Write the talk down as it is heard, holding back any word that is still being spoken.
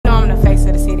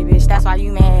why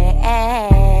you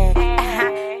mad.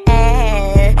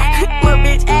 Little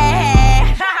bitch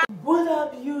ass. What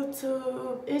up,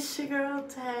 YouTube? It's your girl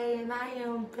Tay, and I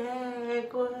am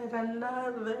back with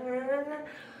another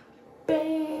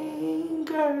banger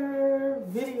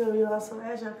video, y'all. So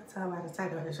as y'all can tell by the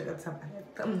title, as y'all can tell by the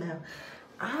thumbnail,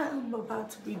 I am about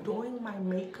to be doing my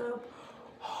makeup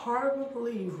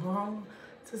horribly wrong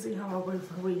to see how my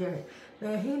boyfriend react.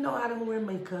 Now he know I don't wear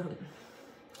makeup,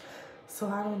 so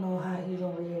I don't know how he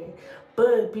gonna react.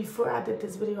 But before I did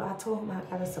this video, I told him I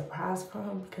got a surprise for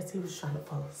him because he was trying to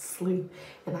fall asleep,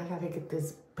 and I gotta get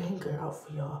this banger out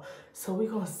for y'all. So we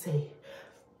gonna see.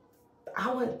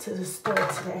 I went to the store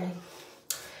today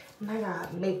and I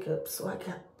got makeup, so I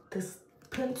got this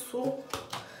pencil.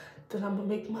 Then I'm gonna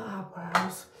make my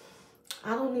eyebrows.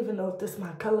 I don't even know if this is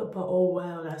my color, but oh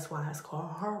well, that's why it's called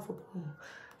Horrible.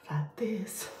 I got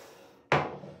this.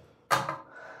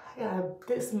 I got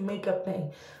this makeup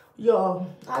thing. Y'all,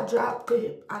 I dropped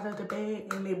it out of the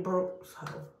bag and it broke, so.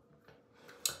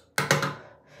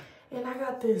 And I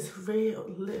got this red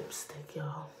lipstick,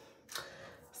 y'all.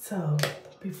 So,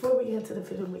 before we get into the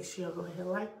video, make sure y'all go ahead and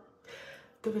like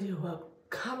the video up.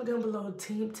 Comment down below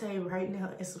Team Tay right now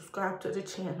and subscribe to the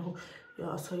channel,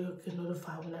 y'all, so you'll get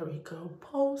notified whenever you go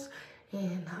post.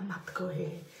 And I'm about to go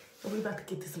ahead and we about to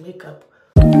get this makeup.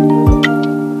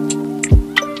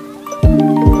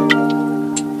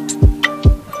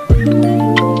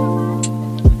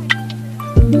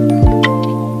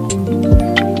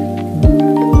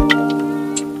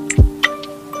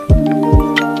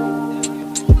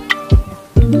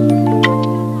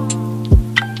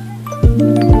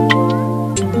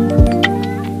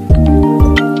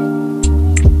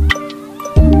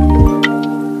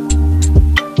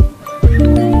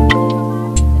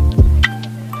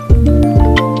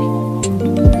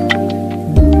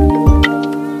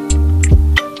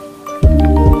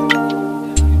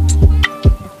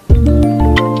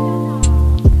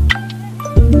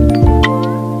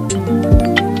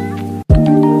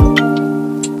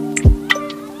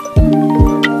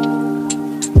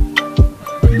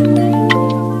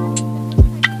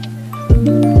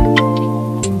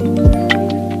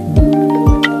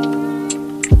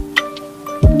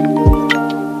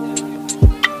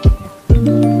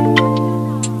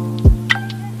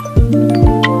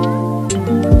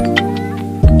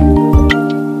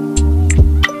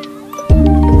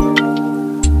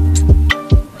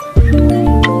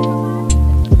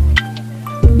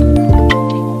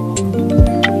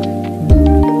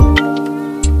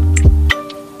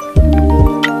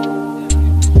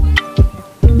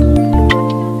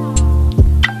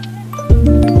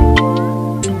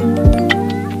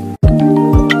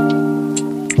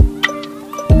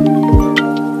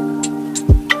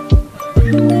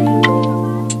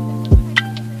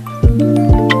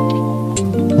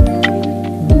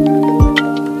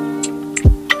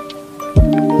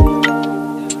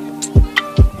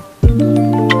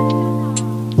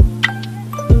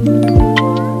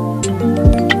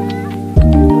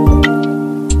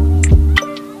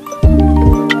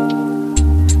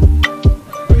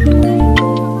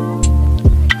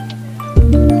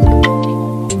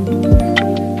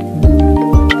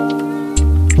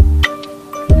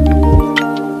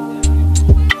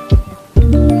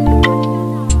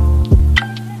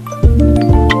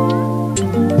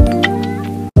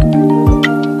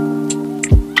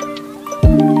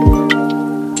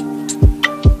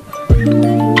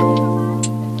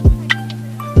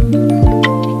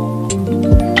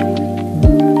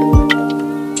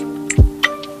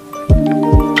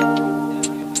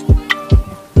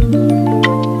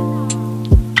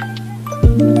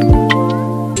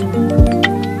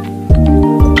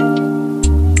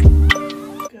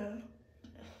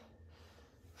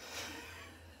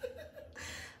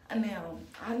 Now,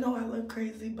 I know I look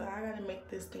crazy, but I gotta make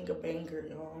this thing a banger,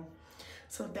 y'all.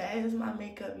 So that is my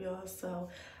makeup, y'all. So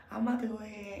I'm about to go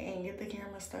ahead and get the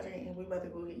camera started, and we about to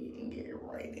go ahead and get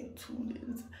right into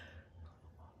this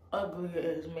ugly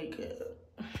ass makeup.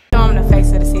 I'm the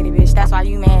face of the city, bitch. That's why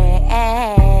you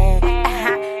mad.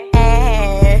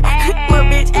 Little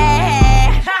bitch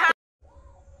ass.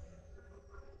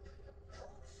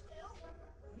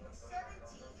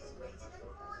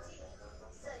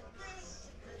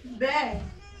 Babe,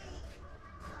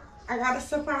 I got a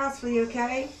surprise for you,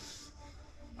 okay?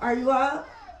 Are you up?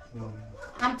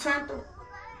 I'm turned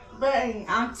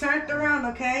around,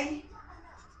 okay?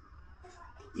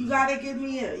 You gotta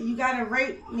you gotta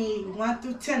rate me 1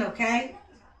 through 10, okay?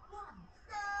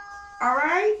 All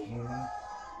right?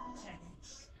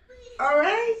 All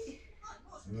right?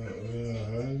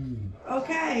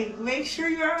 Okay, make sure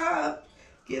you're up.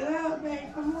 Get up,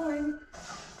 babe, come on.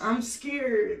 I'm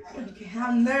scared. Okay,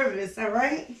 I'm nervous, all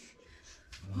right?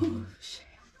 Oh, shit.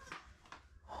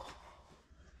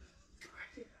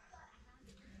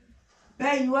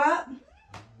 Babe, you up?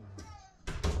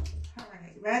 All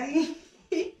right, ready?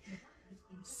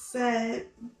 Set.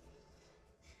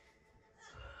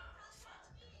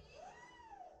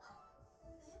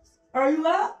 Are you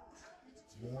up?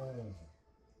 Yeah.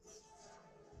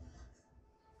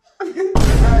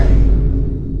 Alright.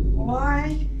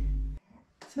 1,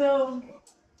 2,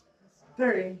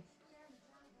 3.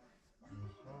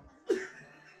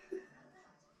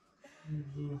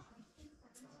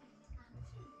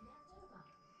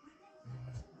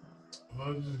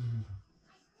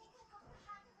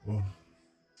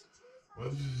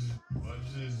 What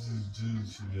did you do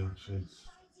to your face?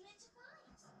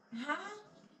 Huh?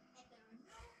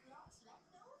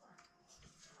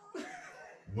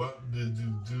 What did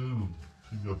you do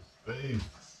to your face?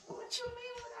 What you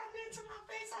mean what I did to my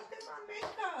face? I did my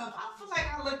makeup. I feel like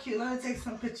I look cute. Let me take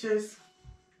some pictures.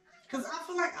 Because I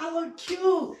feel like I look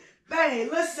cute.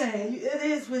 Babe, listen. It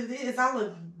is what it is. I'm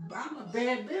a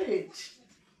bad bitch.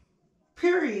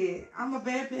 Period. I'm a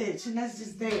bad bitch. And that's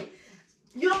just that.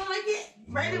 You don't like it?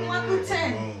 Rate it 1 through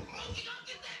 10.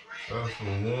 That's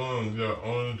the one. You got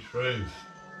orange face.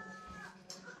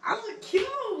 I look cute.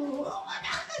 Oh my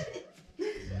God.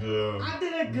 Yeah. I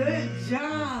did a good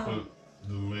job. Put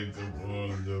the makeup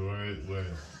on the right way.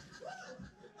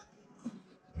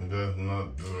 And that's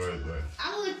not the right way.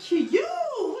 I look cute. You?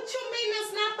 What you mean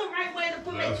that's not the right way to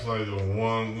put makeup? That's like a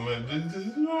one.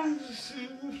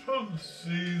 You're supposed to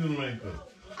see the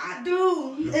makeup. I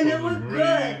do. You're And it supposed look to good.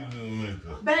 read the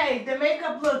makeup. Babe, the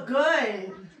makeup look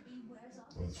good.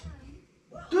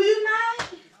 Do you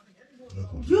not?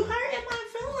 You hurting my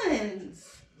feelings.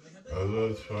 I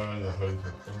was trying to hurt your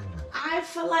feelings. I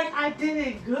feel like I did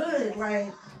it good.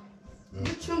 Like,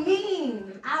 what you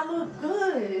mean? I look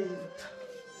good.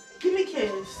 Give me a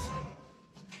kiss.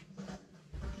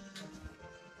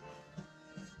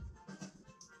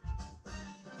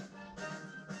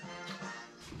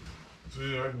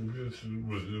 See, I can get you,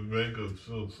 but your makeup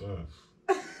still sucks.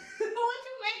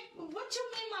 What you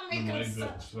mean my makeup The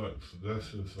makeup sucks? sucks. That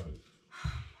shit sucks.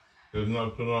 It's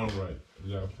not put on right.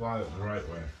 You gotta apply it the right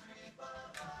way.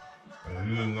 And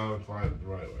you did not apply it the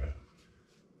right way.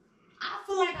 I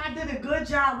feel like I did a good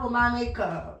job with my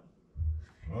makeup.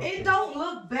 Okay. It don't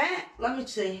look bad. Let me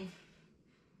see.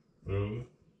 Really?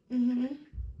 Mm-hmm.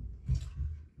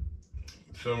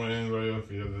 Show me anybody else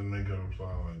who has their makeup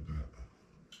applied like that.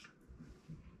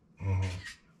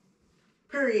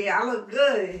 Period. I look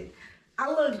good. I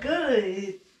look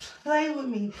good. Play with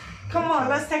me. Come on,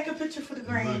 let's take a picture for the You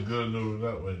gram. look good over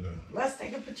that way then. Let's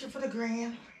take a picture for the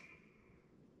gram.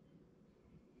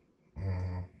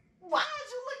 Uh-huh. Why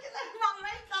is you looking at my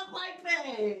makeup like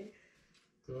that?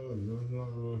 Good. That's not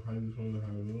really how you supposed to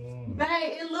have it on.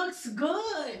 Babe, it looks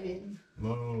good.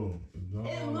 No, it's not.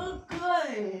 It look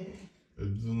good.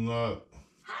 It do not.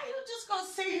 How you just gonna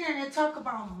sit here and talk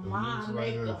about It my looks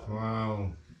like makeup? a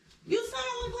clown. You said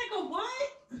I look like a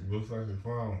what? It looks like a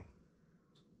clown.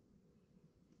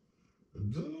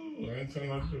 It do. I ain't telling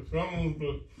you your feelings,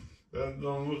 but that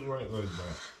don't look right like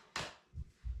that.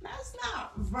 That's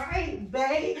not right,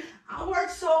 babe. I work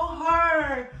so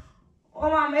hard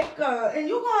on my makeup, and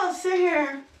you gonna sit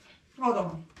here, hold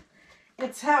on,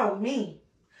 and tell me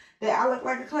that I look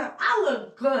like a clown. I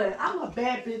look good. I'm a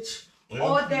bad bitch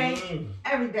all day, good.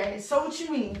 every day. So what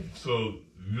you mean? So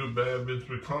you're a bad bitch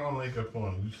with clown makeup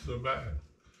on. You still bad.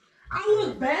 I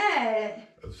look bad.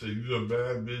 I said you're a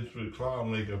bad bitch with clown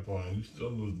makeup on. You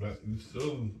still look bad. You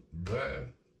still bad.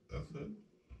 That's it.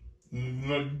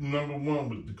 Number one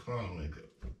with the clown makeup.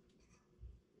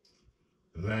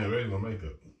 Cause I ain't regular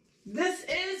makeup. This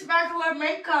is regular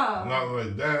makeup. Not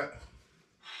like that.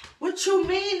 What you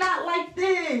mean not like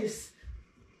this?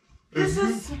 This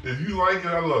is... If you like it,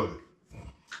 I love it.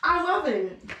 I love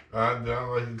it. I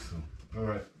like it too. All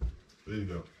right. There you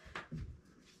go.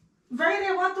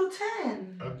 Rated 1 through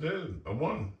 10. I did. I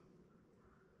won.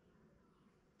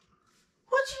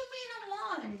 What you mean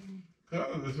I won?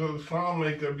 Cause if it was clown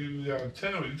makeup, you got a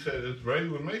 10. But you said it's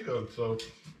regular makeup, so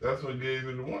that's what gave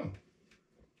it a 1.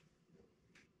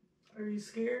 Are you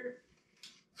scared?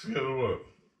 Scared of what?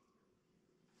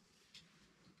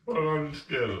 What are you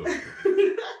scared of?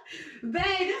 Babe,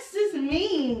 this is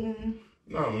mean.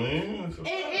 Not mean. It's a fact.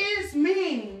 It is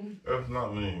mean. That's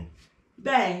not mean.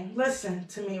 Babe, listen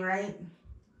to me, right?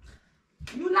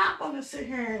 You're not gonna sit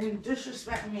here and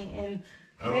disrespect me and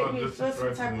make me feel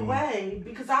some type of way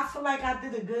because I feel like I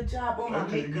did a good job on my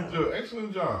Okay, makeup. you did an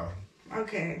excellent job.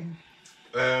 Okay.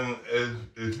 And if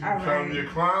you All try to right. be a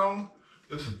clown,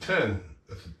 it's a 10.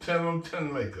 That's a 10 on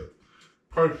 10 makeup.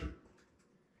 Perfect.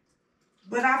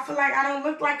 But I feel like I don't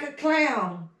look like a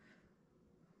clown.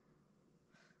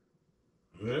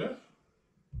 Yeah?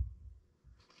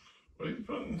 Why you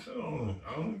putting shit on me?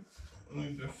 I don't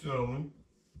need that shit on me.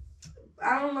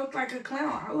 I don't look like a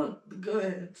clown. I look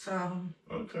good, so.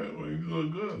 Okay, well, you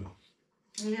look good.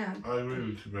 Yeah. I agree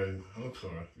with you, baby. I'm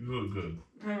sorry. You look good.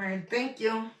 All right, thank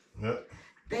you. Yep.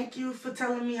 Thank you for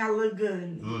telling me I look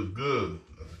good. You look good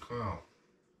as a clown.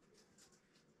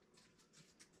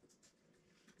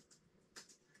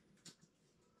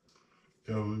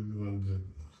 Yeah, we're going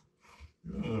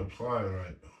to apply it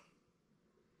right.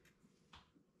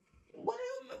 What do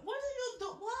you do?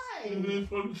 Why? You're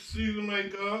supposed to see the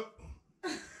makeup.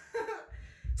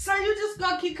 So you just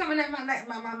gonna keep coming at my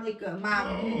makeup,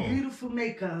 my beautiful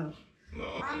makeup.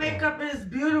 No. My makeup is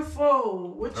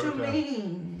beautiful. What you Okay.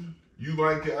 mean? You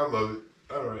like it, I love it.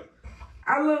 All right.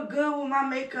 I look good with my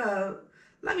makeup.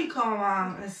 Let me call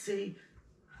Mom and see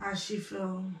how she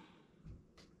feel.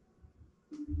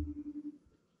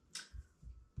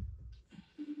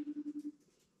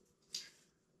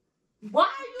 Why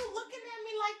are you looking at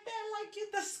me like that? Like you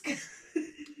disgusting.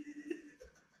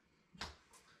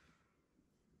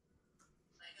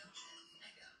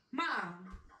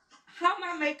 Mom, how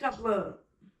my makeup look?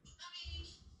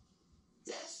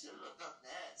 That should look a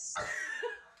mess.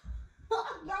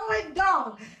 No, it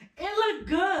don't. It look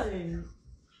good.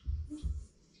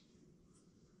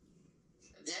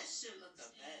 That should look a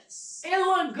mess. It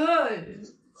look good.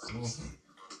 Mm-hmm.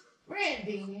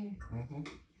 Randy, Mm-hmm.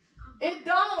 it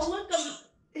don't look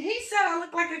he said I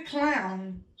look like a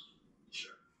clown.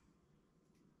 Sure.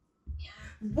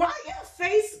 Why your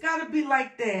face gotta be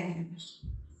like that?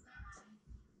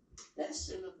 That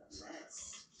should look a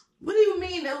mess. What do you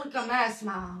mean it look a mess,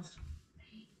 Mom?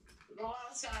 Go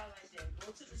outside like that.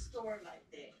 Go to the store like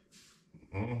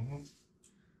that. Mm-hmm.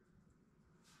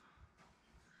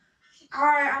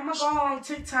 Alright, I'm gonna go on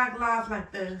TikTok live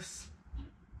like this.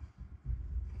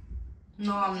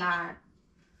 No, I'm not.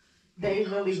 They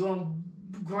really gonna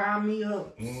grind me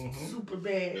up super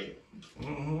bad.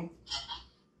 Mm-hmm.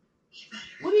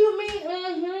 What do you mean,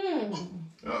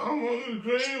 mm-hmm? I'm on the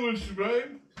green with you,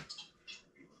 babe.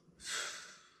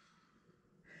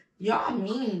 Y'all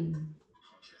mean.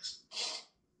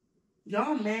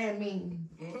 Y'all mad mean.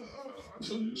 I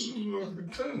told you you look like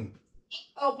a 10.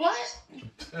 Oh, what?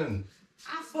 A 10.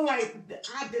 I feel like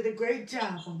I did a great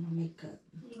job on my makeup.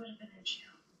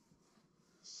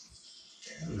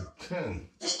 You're a 10.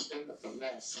 That should look a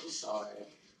mess. I'm sorry.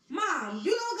 Mom,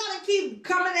 you don't gotta keep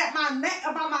coming at my neck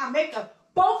about my makeup.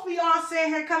 Both of y'all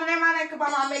sitting here coming at my neck about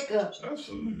my makeup.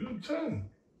 Absolutely, you're a 10.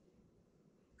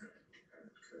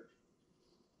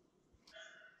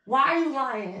 Why are you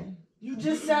lying? You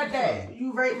just said that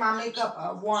you rate my makeup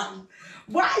a 1.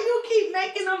 Why you keep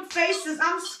making them faces?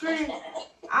 I'm screaming.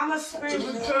 I'm a scream.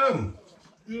 You're a 10.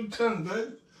 You're a 10,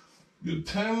 babe. You're a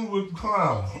 10 with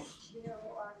clown.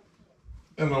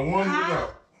 And a 1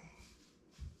 without.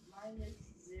 Minus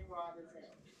 0 out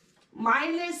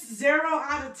Minus 0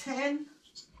 out of 10. of 10?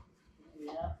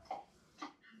 Yeah.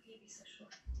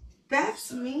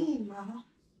 That's mean, Mama.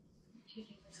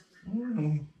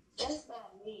 Mm-hmm. That's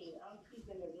not me. I'm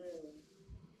keeping it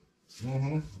real.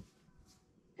 Mm-hmm.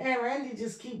 And Randy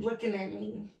just keep looking at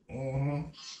me. Mm-hmm.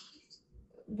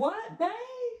 What, babe?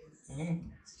 Mm-hmm.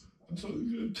 I told you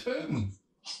you're a 10.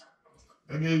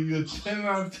 I gave you a 10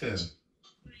 out of 10.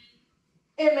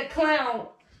 In the clown.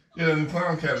 Yeah, in the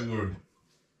clown category.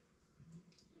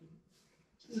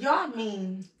 Y'all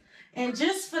mean. And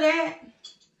just for that,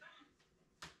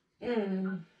 it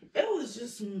was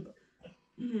just,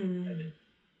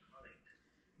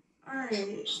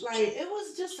 Alright, like, it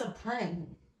was just a prank.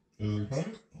 Is it a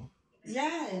prank?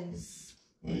 Yes.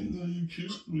 Well, you know you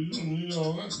cute. We don't need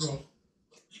all that, though.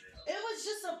 It was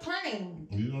just a prank.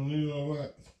 You don't need all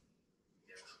that.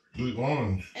 Good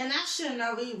orange. And I should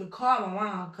never even call my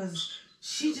mom because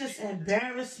she just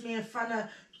embarrassed me in front of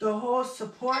the whole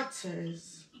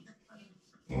supporters.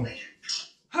 Mm.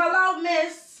 Hello,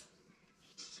 miss.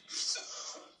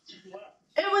 What?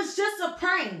 It was just a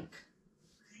prank.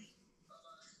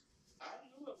 I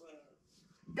knew it was.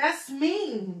 That's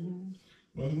mean.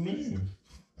 What's it mean?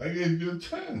 I gave you a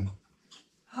 10.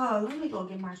 Oh, let me go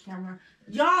get my camera.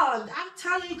 Y'all, I'm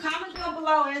telling you, comment down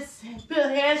below and put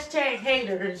hashtag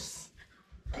haters.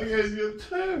 I gave you a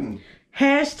 10.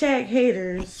 Hashtag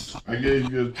haters. I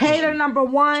gave you a 10. Hater number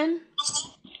 1.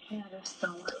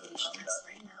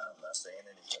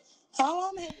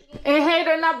 And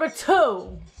hater number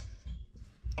 2.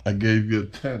 I gave you a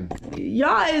 10.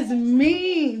 Y'all is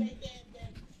mean.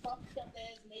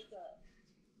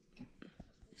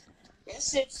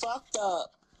 That shit fucked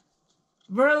up.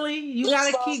 Really? You It's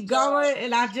gotta fucked keep up. going,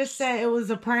 and I just said it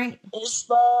was a prank? It's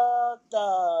fucked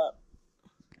up.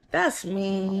 That's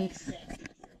mean.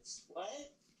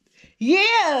 What?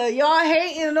 Yeah, y'all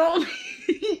hating on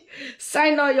me.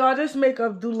 Say no, y'all, this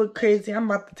makeup do look crazy. I'm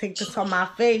about to take this on my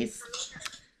face.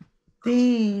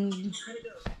 Dang.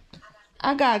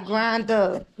 I got grind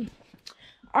up.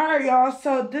 Alright, y'all,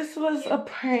 so this was a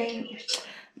prank.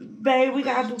 Babe, we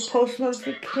gotta do post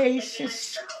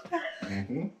notifications.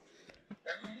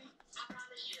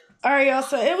 Alright, y'all,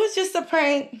 so it was just a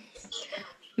prank.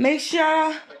 Make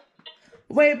sure...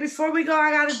 Wait, before we go,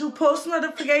 I gotta do post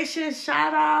notifications.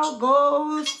 Shout out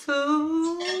goes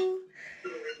to...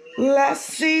 Let's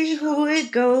see who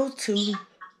it goes to.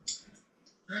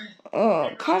 Oh,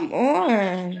 come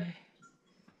on.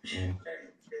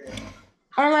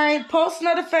 Alright, post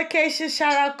notification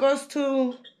shout out goes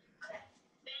to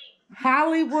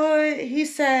Hollywood. He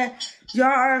said, y'all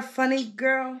are a funny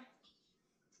girl.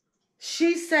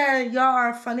 She said, y'all are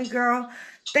a funny girl.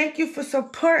 Thank you for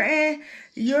supporting.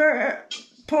 Your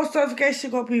post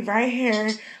notification gonna be right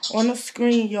here on the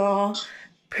screen, y'all.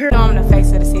 I'm the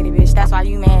face of the city, bitch. That's why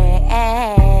you mad.